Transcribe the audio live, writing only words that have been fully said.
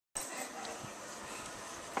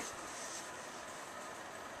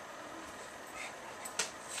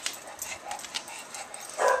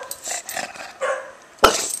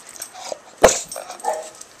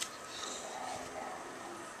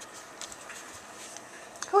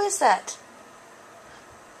is that?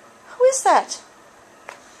 Who is that?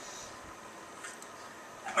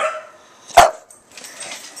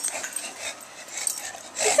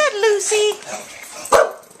 Is that Lucy?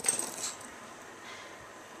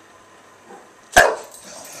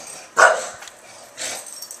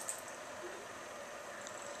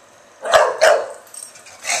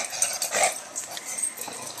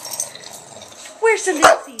 Where's the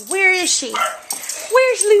Lucy? Where is she?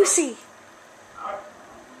 Where's Lucy?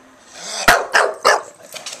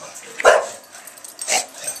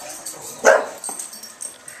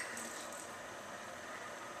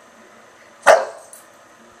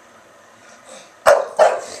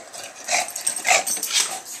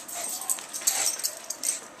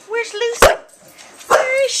 Where's Lucy?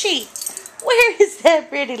 Where is she? Where is that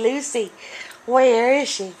pretty Lucy? Where is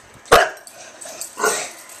she?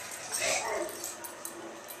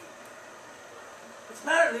 What's the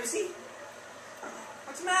matter, Lucy?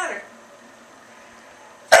 What's the matter?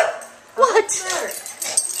 What? What's the matter?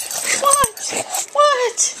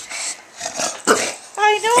 What?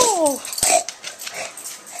 I know.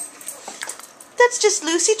 That's just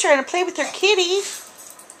Lucy trying to play with her kitty.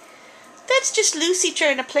 That's just Lucy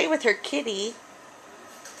trying to play with her kitty.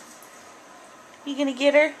 You gonna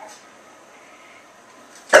get her?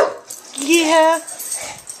 Yeah.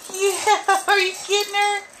 Yeah. Are you getting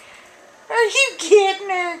her? Are you getting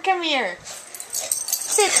her? Come here.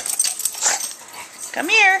 Sit. Come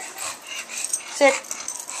here. Sit.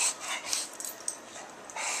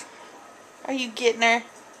 Are you getting her?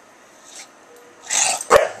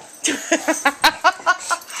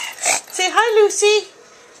 Say hi, Lucy.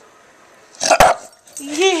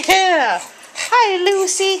 Yeah. Hi,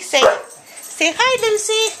 Lucy. Say hi,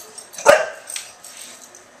 Lucy.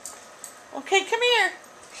 Okay, come here.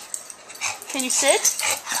 Can you sit?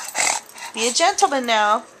 Be a gentleman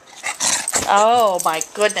now. Oh my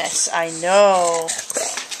goodness, I know.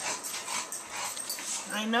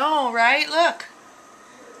 I know, right? Look.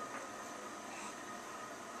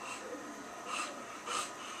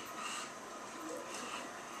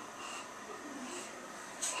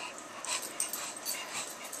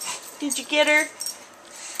 Did you get her?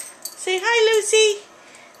 Say hi, Lucy.